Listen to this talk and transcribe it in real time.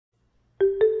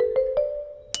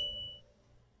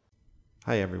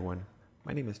Hi everyone,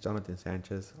 my name is Jonathan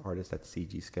Sanchez, artist at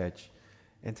CG Sketch,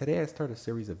 and today I start a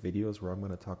series of videos where I'm going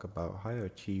to talk about how to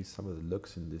achieve some of the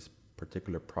looks in this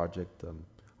particular project.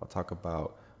 I'll talk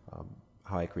about um,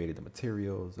 how I created the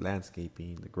materials,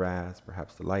 landscaping, the grass,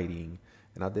 perhaps the lighting,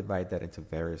 and I'll divide that into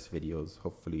various videos,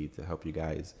 hopefully to help you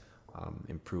guys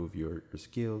improve your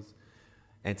skills.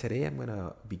 And today I'm going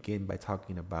to begin by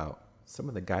talking about some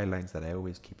of the guidelines that I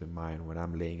always keep in mind when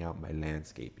I'm laying out my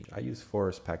landscaping. I use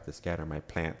forest pack to scatter my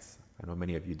plants. I know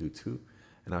many of you do too.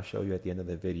 And I'll show you at the end of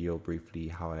the video briefly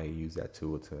how I use that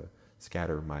tool to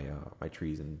scatter my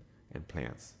trees and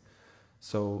plants.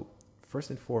 So first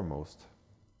and foremost,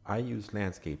 I use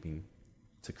landscaping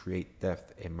to create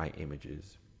depth in my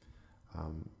images.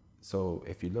 So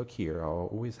if you look here, I'll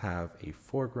always have a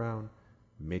foreground,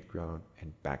 midground,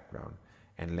 and background.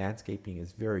 And landscaping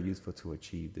is very useful to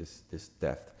achieve this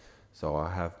depth. So I'll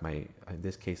have in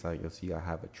this case, you'll see I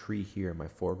have a tree here in my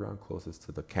foreground closest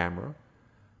to the camera,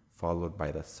 followed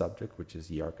by the subject, which is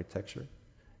the architecture.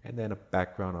 And then a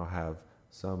background, I'll have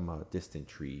some distant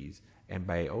trees. And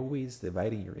by always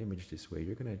dividing your image this way,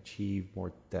 you're gonna achieve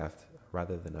more depth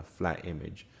rather than a flat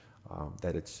image,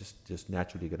 that it's just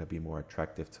naturally gonna be more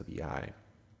attractive to the eye.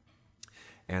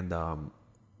 And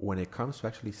when it comes to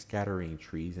actually scattering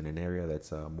trees in an area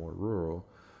that's more rural,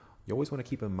 you always want to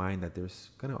keep in mind that there's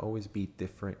going to always be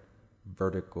different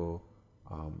vertical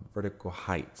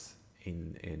heights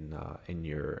in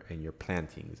your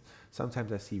plantings.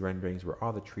 Sometimes I see renderings where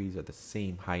all the trees are the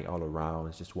same height all around.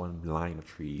 It's just one line of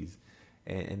trees,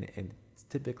 and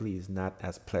typically is not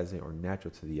as pleasant or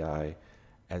natural to the eye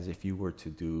as if you were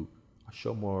to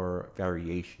show more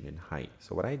variation in height.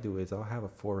 So what I do is I'll have a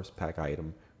forest pack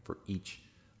item for each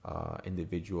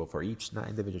individual, for each, not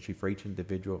individual tree, for each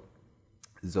individual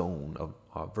zone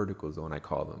of vertical zone, I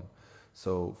call them.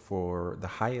 So for the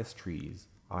highest trees,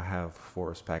 I'll have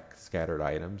forest pack scattered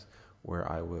items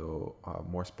where I will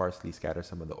more sparsely scatter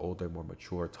some of the older, more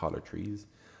mature, taller trees.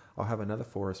 I'll have another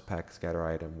forest pack scatter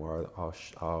item where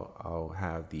I'll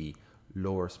have the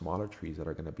lower, smaller trees that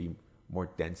are going to be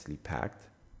more densely packed.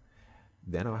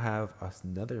 Then I'll have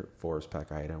another forest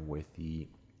pack item with the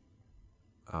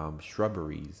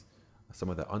shrubberies, some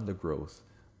of the undergrowth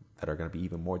that are going to be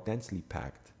even more densely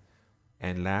packed.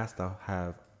 And last,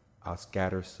 I'll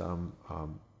scatter some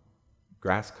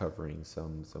grass coverings,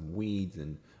 some weeds,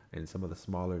 and some of the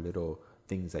smaller little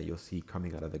things that you'll see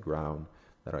coming out of the ground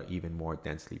that are even more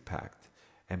densely packed.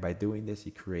 And by doing this,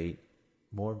 you create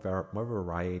more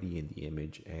variety in the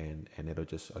image, and it'll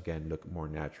just again look more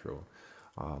natural.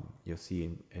 You'll see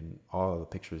in all of the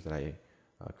pictures that I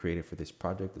created for this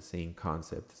project the same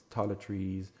concept: taller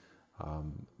trees,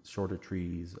 shorter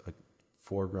trees, a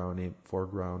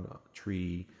foreground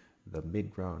tree, the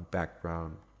midground,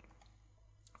 background.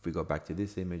 If we go back to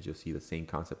this image, you'll see the same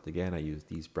concept again. I use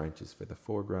these branches for the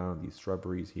foreground, these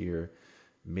shrubberies here,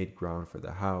 midground for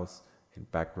the house,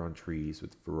 and background trees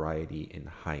with variety in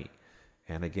height.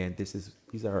 And again,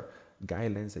 these are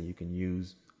guidelines that you can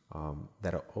use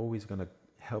that are always going to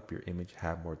help your image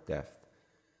have more depth.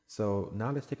 So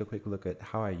now let's take a quick look at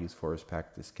how I use forest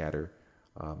pack to scatter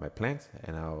my plants,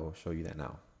 and I'll show you that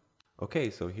now. Okay,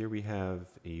 so here we have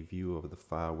a view of the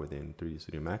file within 3D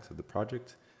Studio Max of the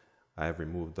project. I have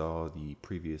removed all the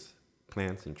previous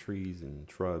plants and trees and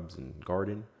shrubs and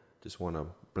garden. Just want a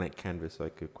blank canvas so I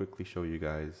could quickly show you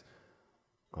guys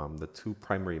the two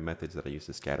primary methods that I use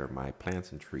to scatter my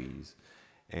plants and trees.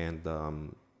 And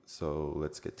so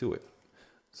let's get to it.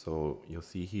 So you'll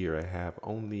see here I have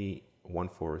only one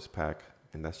forest pack,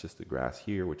 and that's just the grass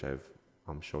here, which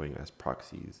I'm showing as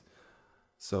proxies.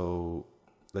 So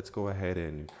let's go ahead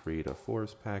and create a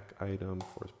forest pack item,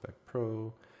 forest pack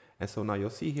pro. And so now you'll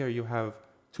see here you have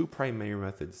two primary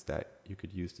methods that you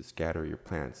could use to scatter your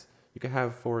plants. You can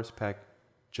have forest pack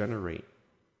generate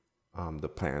the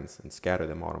plants and scatter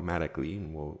them automatically,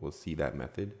 and we'll see that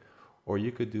method. Or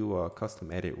you could do a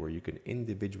custom edit where you can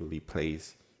individually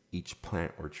place each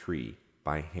plant or tree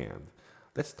by hand.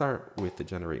 Let's start with the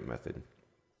generate method,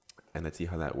 and let's see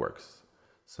how that works.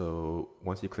 So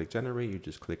once you click generate, you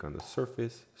just click on the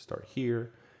surface, start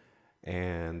here,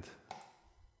 and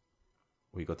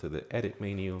we go to the edit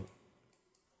menu.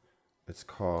 Let's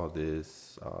call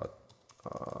this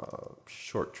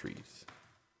short trees.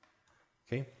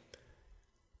 Okay.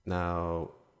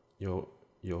 Now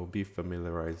you'll be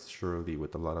familiarized surely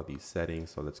with a lot of these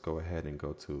settings. So let's go ahead and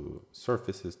go to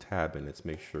surfaces tab, and let's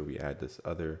make sure we add this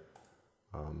other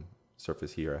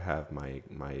surface here. I have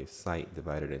my site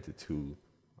divided into two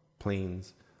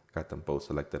planes. Got them both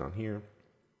selected on here.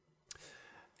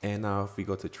 And now if we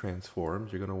go to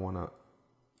transforms, you're going to want to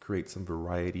create some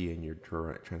variety in your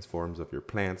transforms of your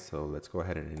plants. So let's go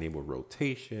ahead and enable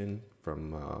rotation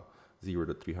from 0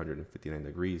 to 359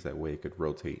 degrees. That way it could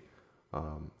rotate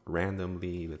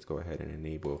randomly. Let's go ahead and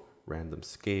enable random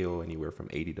scale anywhere from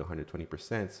 80 to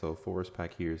 120%. So Forest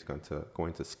Pack here is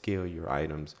going to scale your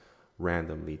items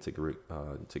randomly to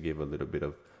give a little bit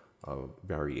of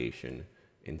variation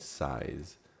in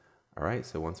size. All right,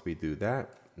 so once we do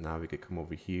that, now we could come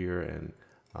over here and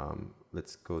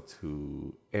let's go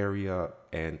to area.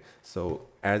 And so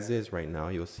as is right now,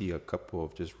 you'll see a couple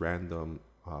of just random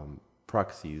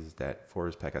proxies that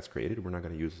Forest Pack has created. We're not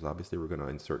going to use this. Obviously, we're going to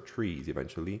insert trees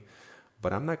eventually,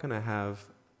 but I'm not going to have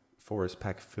Forest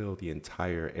Pack fill the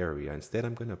entire area. Instead,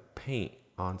 I'm going to paint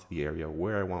onto the area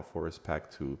where I want Forest Pack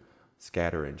to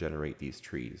scatter and generate these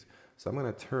trees. So I'm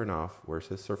going to turn off where it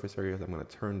says surface areas. I'm going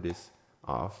to turn this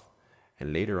off,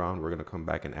 and later on we're going to come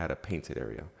back and add a painted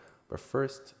area. But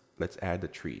first, let's add the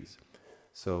trees.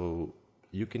 So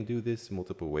you can do this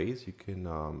multiple ways. You can,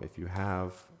 if you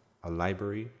have a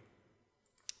library,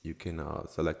 you can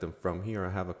select them from here. I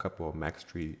have a couple of max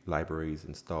tree libraries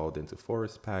installed into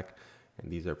Forest Pack,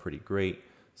 and these are pretty great.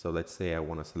 So let's say I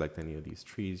want to select any of these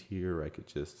trees here. I could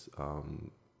just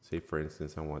say, for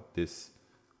instance, I want this.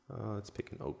 Let's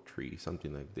pick an oak tree,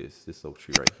 something like this. This oak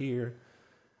tree right here.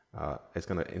 It's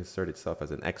going to insert itself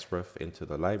as an XREF into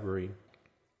the library.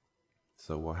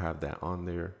 So we'll have that on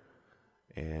there.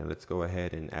 And let's go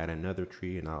ahead and add another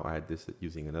tree, and I'll add this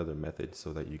using another method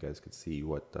so that you guys could see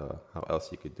what how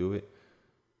else you could do it.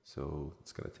 So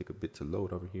it's going to take a bit to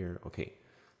load over here. Okay,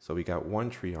 so we got one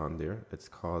tree on there. Let's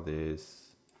call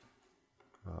this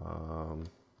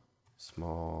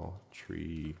small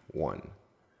tree 1.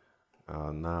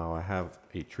 Now I have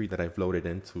a tree that I've loaded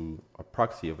into a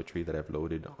proxy of a tree that I've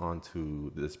loaded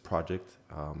onto this project.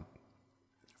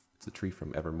 It's a tree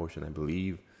from Evermotion, I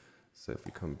believe. So if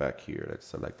we come back here, let's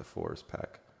select the Forest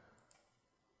Pack.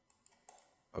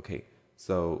 Okay,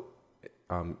 so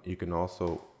you can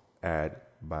also add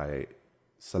by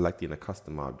selecting a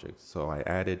custom object. So I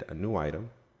added a new item,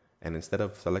 and instead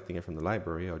of selecting it from the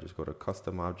library, I'll just go to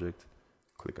custom object,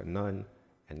 click on none,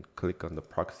 and click on the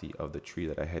proxy of the tree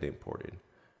that I had imported.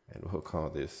 And we'll call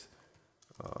this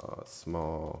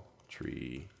small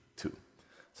tree 2.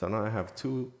 So now I have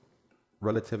 2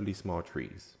 relatively small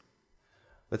trees.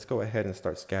 Let's go ahead and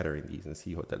start scattering these and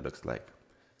see what that looks like.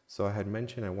 So I had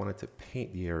mentioned I wanted to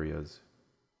paint the areas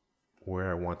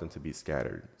where I want them to be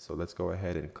scattered. So let's go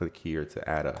ahead and click here to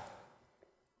add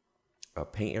a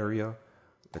paint area.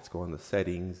 Let's go on the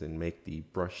settings and make the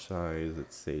brush size,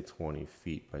 let's say 20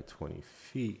 feet by 20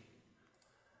 feet.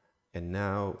 And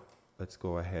now let's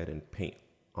go ahead and paint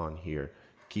on here,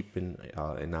 keeping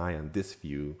an eye on this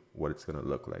view, what it's gonna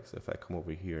look like. So if I come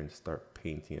over here and start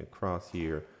painting across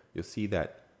here, you'll see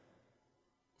that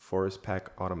Forest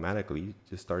Pack automatically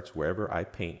just starts wherever I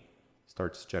paint,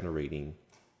 starts generating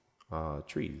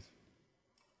trees,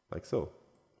 like so.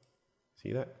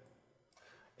 See that?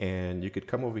 And you could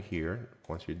come over here.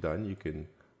 Once you're done, you can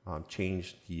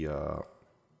change the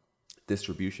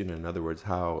distribution. In other words,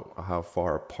 how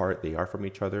far apart they are from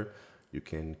each other. You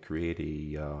can create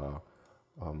a,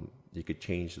 you could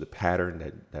change the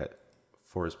pattern that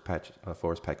Forest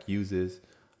Pack uses.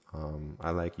 I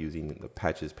like using the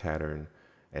patches pattern,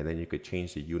 and then you could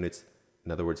change the units.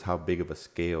 In other words, how big of a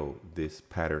scale this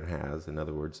pattern has. In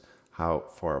other words, how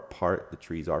far apart the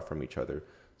trees are from each other.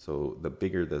 So the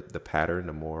bigger the pattern,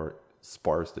 the more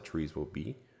sparse the trees will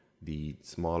be. The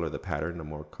smaller the pattern, the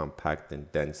more compact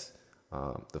and dense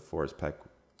the Forest Pack,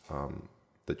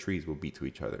 the trees will be to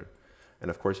each other. And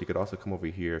of course, you could also come over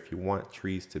here if you want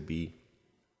trees to be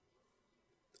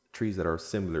trees that are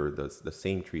similar, the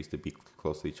same trees to be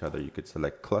close to each other. You could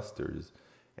select clusters,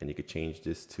 and you could change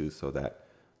this too so that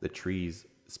the trees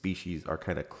species are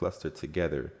kind of clustered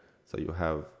together. So you'll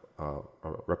have a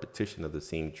repetition of the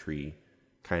same tree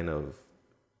kind of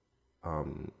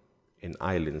in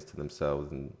islands to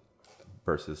themselves, and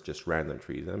versus just random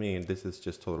trees. I mean, this is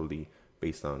just totally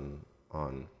based on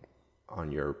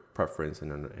your preference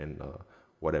and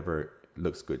whatever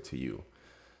looks good to you.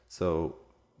 So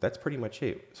that's pretty much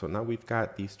it. So now we've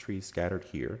got these trees scattered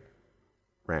here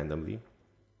randomly,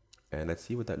 and let's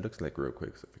see what that looks like real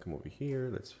quick. So if we come over here,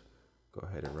 let's go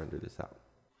ahead and render this out.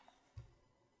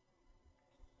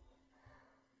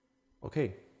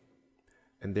 Okay.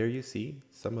 And there you see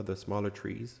some of the smaller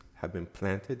trees have been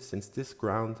planted. Since this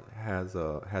ground has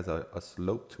a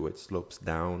slope to it, slopes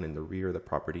down in the rear of the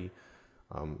property,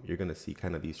 you're going to see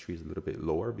kind of these trees a little bit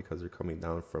lower because they're coming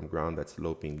down from ground that's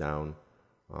sloping down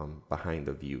behind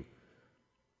the view.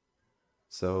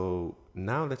 So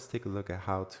now let's take a look at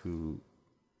how to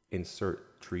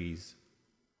insert trees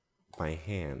by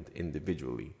hand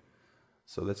individually.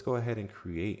 So let's go ahead and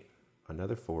create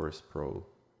another Forest Pro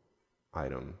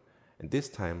item. And this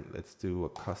time, let's do a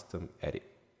custom edit.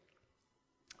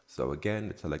 So again,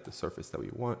 let's select the surface that we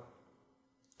want.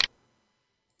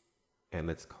 And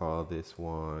let's call this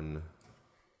one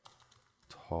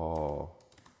Tall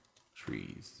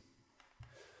Trees.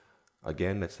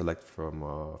 Again, let's select from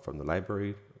the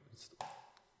library.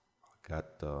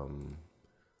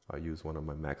 I'll use one of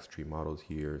my max tree models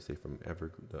here, say from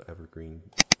the Evergreen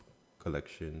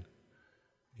collection.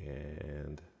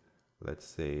 And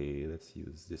let's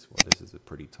use this one. This is a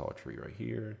pretty tall tree right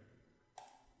here.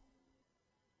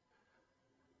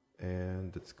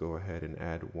 And let's go ahead and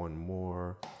add one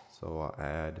more. So I'll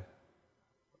add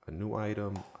a new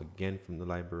item again from the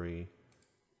library.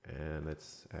 And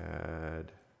let's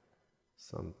add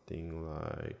something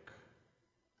like,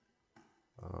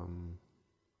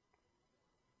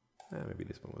 maybe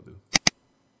this one will do.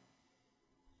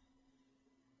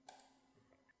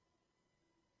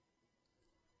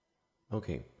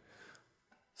 Okay,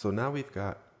 so now we've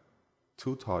got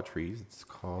two tall trees. Let's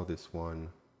call this one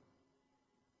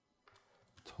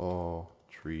Tall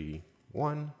Tree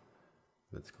 1.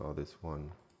 Let's call this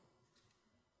one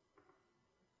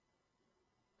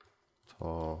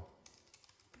Tall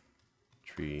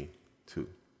Tree 2.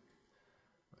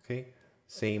 Okay,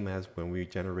 same as when we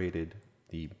generated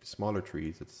the smaller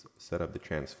trees, let's set up the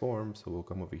transform. So we'll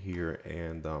come over here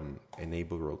and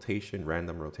enable rotation,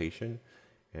 random rotation.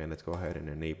 And let's go ahead and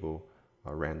enable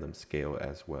a random scale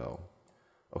as well.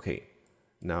 Okay,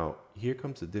 now here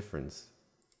comes the difference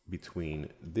between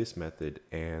this method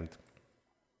and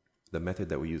the method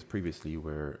that we used previously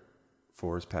where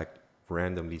Forest Pack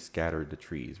randomly scattered the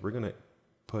trees. We're gonna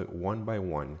put one by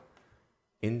one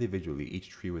individually each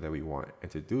tree that we want. And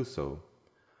to do so,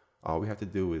 all we have to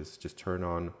do is just turn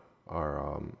on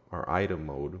our item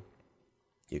mode.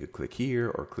 You could click here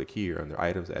or click here under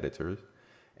items editors.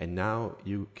 And now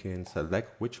you can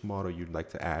select which model you'd like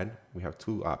to add. We have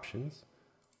two options,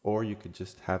 or you could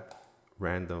just have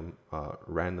random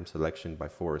selection by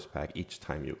Forest Pack each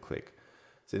time you click.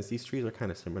 Since these trees are kind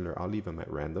of similar, I'll leave them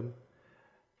at random.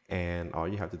 And all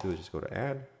you have to do is just go to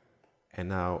add. And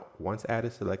now once add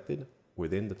is selected,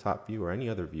 within the top view or any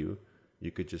other view,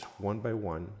 you could just one by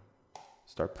one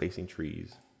start placing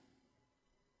trees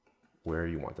where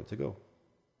you want them to go.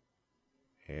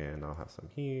 And I'll have some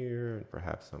here, and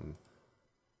perhaps some,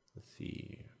 let's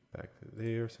see, back to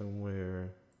there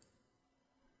somewhere.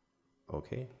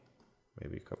 Okay,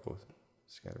 maybe a couple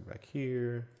scattered back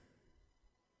here.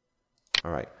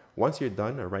 All right, once you're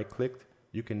done or right-clicked,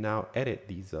 you can now edit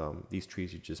these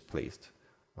trees you just placed.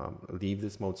 Leave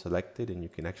this mode selected, and you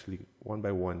can actually one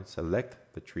by one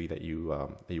select the tree that you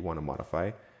want to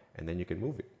modify, and then you can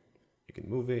move it. You can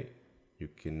move it. You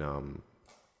can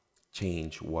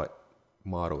change what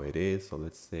model it is. So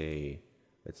let's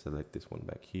select this one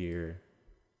back here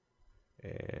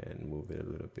and move it a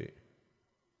little bit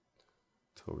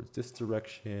towards this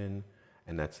direction.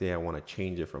 And let's say I want to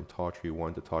change it from Tall Tree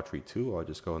 1 to Tall Tree 2. I'll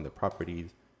just go in the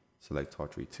properties, select Tall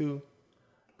Tree 2.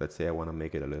 Let's say I want to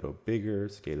make it a little bigger,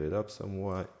 scale it up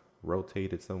somewhat,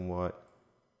 rotate it somewhat.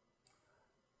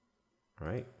 All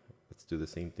right, let's do the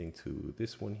same thing to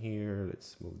this one here.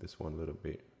 Let's move this one a little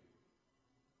bit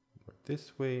more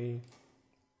this way.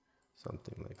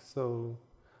 Something like so.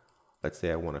 Let's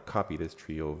say I want to copy this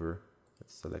tree over.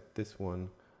 Let's select this one,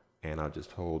 and I'll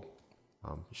just hold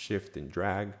shift and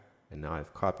drag, and now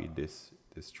I've copied this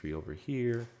tree over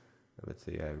here. And let's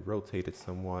say I rotate it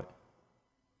somewhat,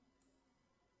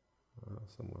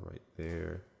 somewhere right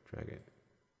there. Drag it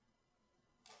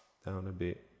down a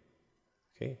bit.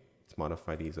 Okay, let's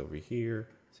modify these over here.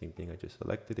 Same thing, I just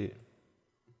selected it.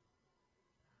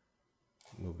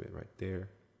 Move it right there.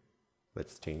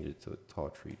 Let's change it to Tall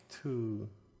Tree 2.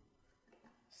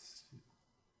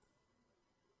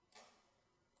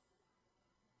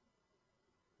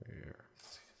 There.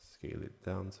 Scale it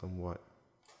down somewhat.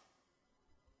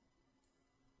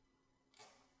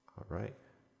 All right.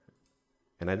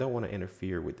 And I don't want to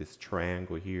interfere with this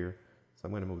triangle here, so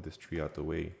I'm going to move this tree out the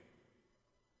way.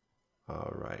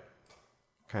 All right.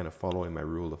 Kind of following my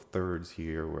rule of thirds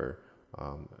here, where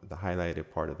the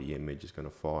highlighted part of the image is going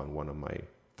to fall on one of my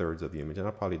thirds of the image, and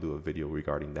I'll probably do a video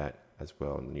regarding that as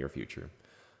well in the near future.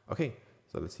 Okay,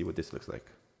 so let's see what this looks like.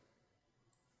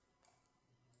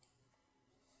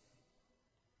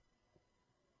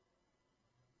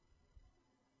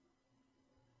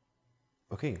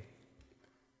 Okay,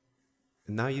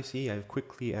 now you see I've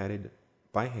quickly added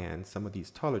by hand some of these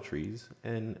taller trees,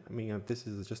 and I mean this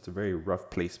is just a very rough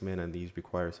placement, and these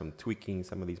require some tweaking.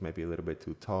 Some of these might be a little bit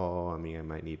too tall. I mean I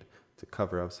might need to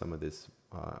cover up some of this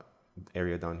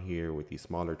area down here with these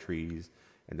smaller trees,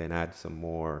 and then add some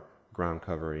more ground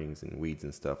coverings and weeds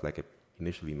and stuff like I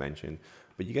initially mentioned.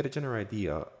 But you get a general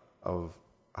idea of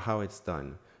how it's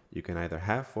done. You can either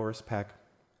have Forest Pack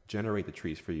generate the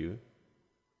trees for you,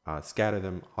 scatter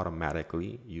them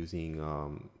automatically using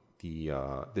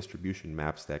the distribution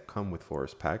maps that come with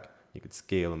Forest Pack. You could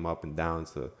scale them up and down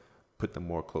to put them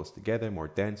more close together, more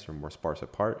dense or more sparse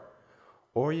apart.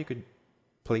 Or you could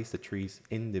place the trees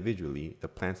individually, the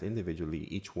plants individually,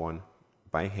 each one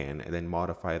by hand, and then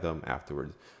modify them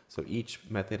afterwards. So each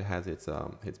method has its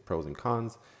pros and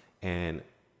cons, and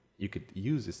you could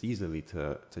use this easily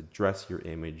to dress your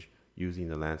image using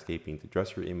the landscaping to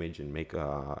dress your image and make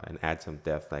and add some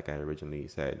depth like I originally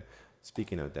said.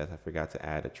 Speaking of depth, I forgot to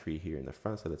add a tree here in the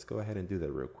front, so let's go ahead and do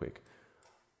that real quick.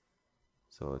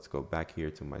 So let's go back here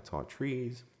to my tall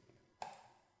trees.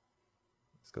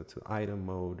 Let's go to item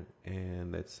mode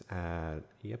and let's add,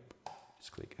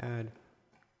 just click add,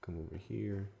 come over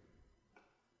here.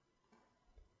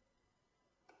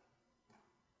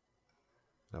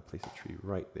 I'll place a tree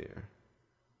right there.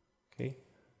 Okay.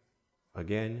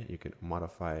 Again, you can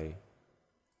modify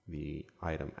the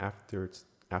item after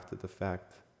the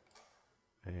fact.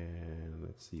 And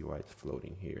let's see why it's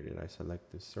floating here. Did I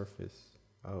select this surface?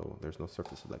 Oh, there's no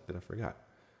surface selected, I forgot.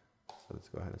 So let's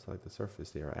go ahead and select the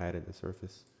surface there. I added the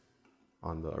surface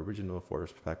on the original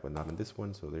Forest Pack, but not in this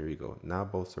one. So there you go. Now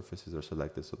both surfaces are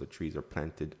selected, so the trees are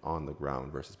planted on the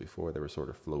ground versus before they were sort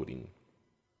of floating.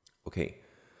 Okay.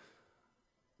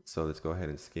 So let's go ahead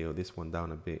and scale this one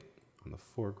down a bit on the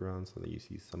foreground so that you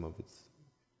see some of its.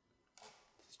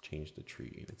 Let's change the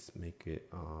tree. Let's make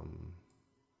it tall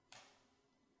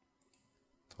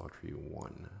tree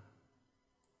 1.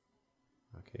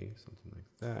 Okay, something like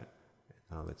that. And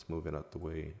now let's move it out the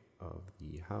way of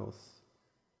the house.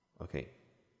 Okay.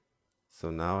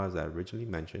 So now, as I originally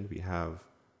mentioned, we have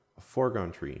a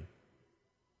foreground tree,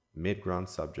 midground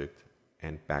subject,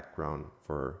 and background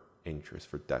for interest,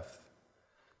 for depth.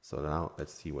 So now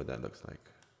let's see what that looks like.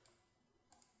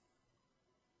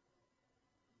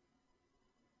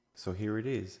 So here it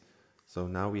is. So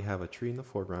now we have a tree in the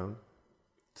foreground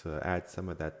to add some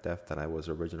of that depth that I was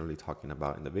originally talking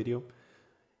about in the video.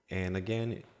 And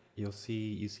again, you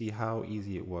see how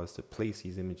easy it was to place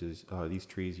these images, these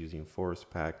trees using Forest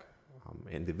Pack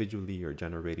individually, or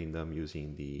generating them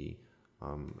using the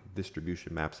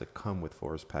distribution maps that come with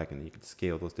Forest Pack, and you could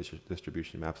scale those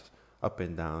distribution maps up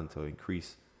and down to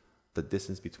increase the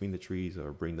distance between the trees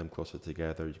or bring them closer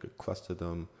together. You could cluster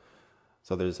them.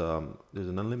 So there's an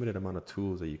unlimited amount of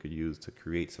tools that you could use to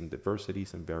create some diversity,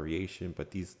 some variation.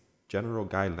 But these general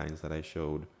guidelines that I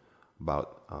showed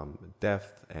about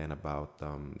depth and about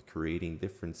creating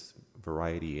different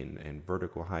variety and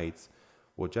vertical heights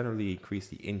will generally increase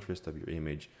the interest of your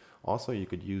image. Also, you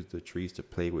could use the trees to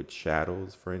play with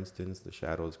shadows, for instance, the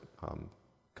shadows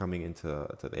coming into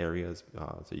the areas.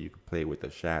 So you could play with the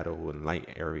shadow and light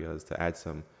areas to add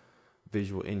some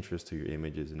visual interest to your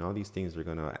images. And all these things are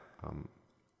gonna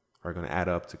add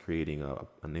up to creating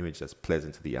an image that's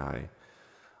pleasant to the eye.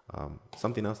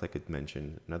 Something else I could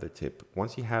mention, another tip,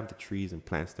 once you have the trees and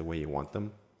plants the way you want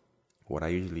them, what I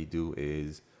usually do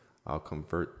is I'll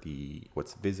convert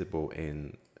what's visible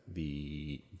in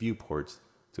the viewports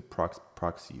to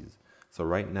proxies. So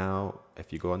right now,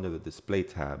 if you go under the display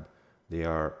tab, they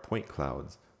are point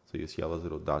clouds. So you see all those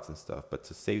little dots and stuff. But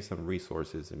to save some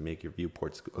resources and make your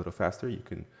viewports a little faster, you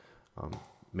can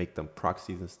make them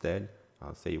proxies instead.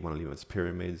 Say you want to leave them as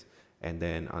pyramids. And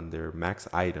then under max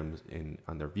items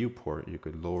under viewport, you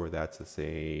could lower that to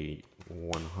say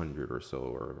 100 or so,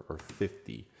 or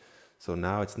 50. So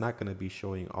now it's not going to be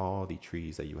showing all the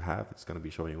trees that you have. It's going to be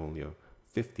showing only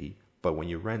 50. But when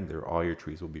you render, all your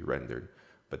trees will be rendered.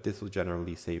 But this will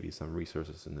generally save you some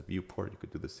resources in the viewport. You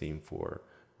could do the same for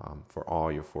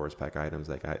all your Forest Pack items.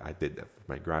 Like I did that for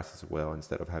my grass as well.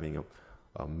 Instead of having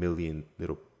a million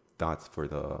little dots for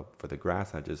the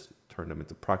grass, I just turn them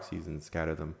into proxies and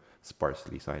scatter them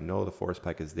sparsely. So I know the Forest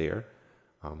Pack is there,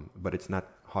 but it's not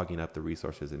hogging up the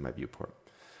resources in my viewport.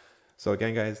 So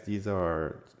again, guys, these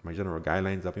are my general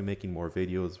guidelines. I'll be making more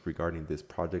videos regarding this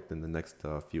project in the next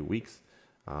few weeks.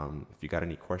 If you got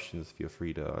any questions, feel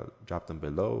free to drop them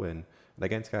below. And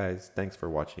again, guys, thanks for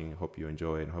watching. Hope you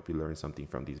enjoy and hope you learned something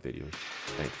from these videos.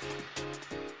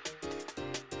 Thanks.